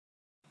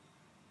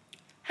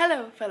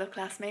Hello, fellow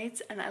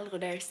classmates and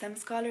Ghurair STEM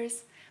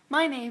scholars.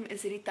 My name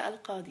is Rita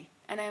Al-Qadi,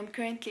 and I am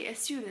currently a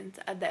student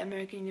at the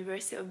American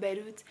University of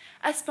Beirut,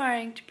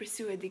 aspiring to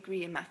pursue a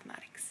degree in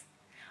mathematics.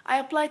 I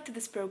applied to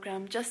this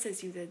program just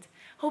as you did,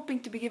 hoping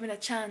to be given a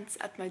chance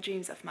at my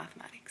dreams of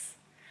mathematics.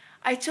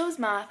 I chose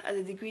math as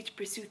a degree to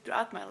pursue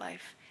throughout my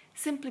life,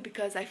 simply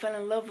because I fell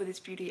in love with its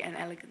beauty and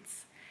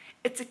elegance,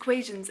 its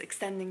equations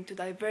extending to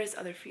diverse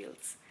other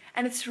fields,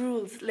 and its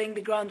rules laying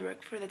the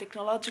groundwork for the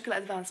technological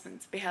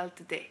advancements beheld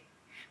today.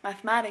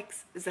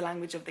 Mathematics is the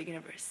language of the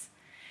universe.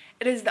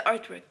 It is the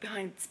artwork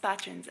behind its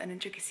patterns and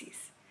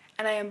intricacies,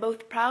 and I am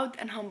both proud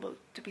and humbled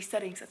to be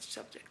studying such a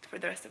subject for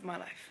the rest of my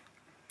life.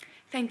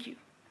 Thank you,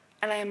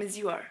 and I am, as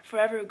you are,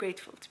 forever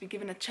grateful to be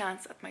given a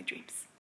chance at my dreams.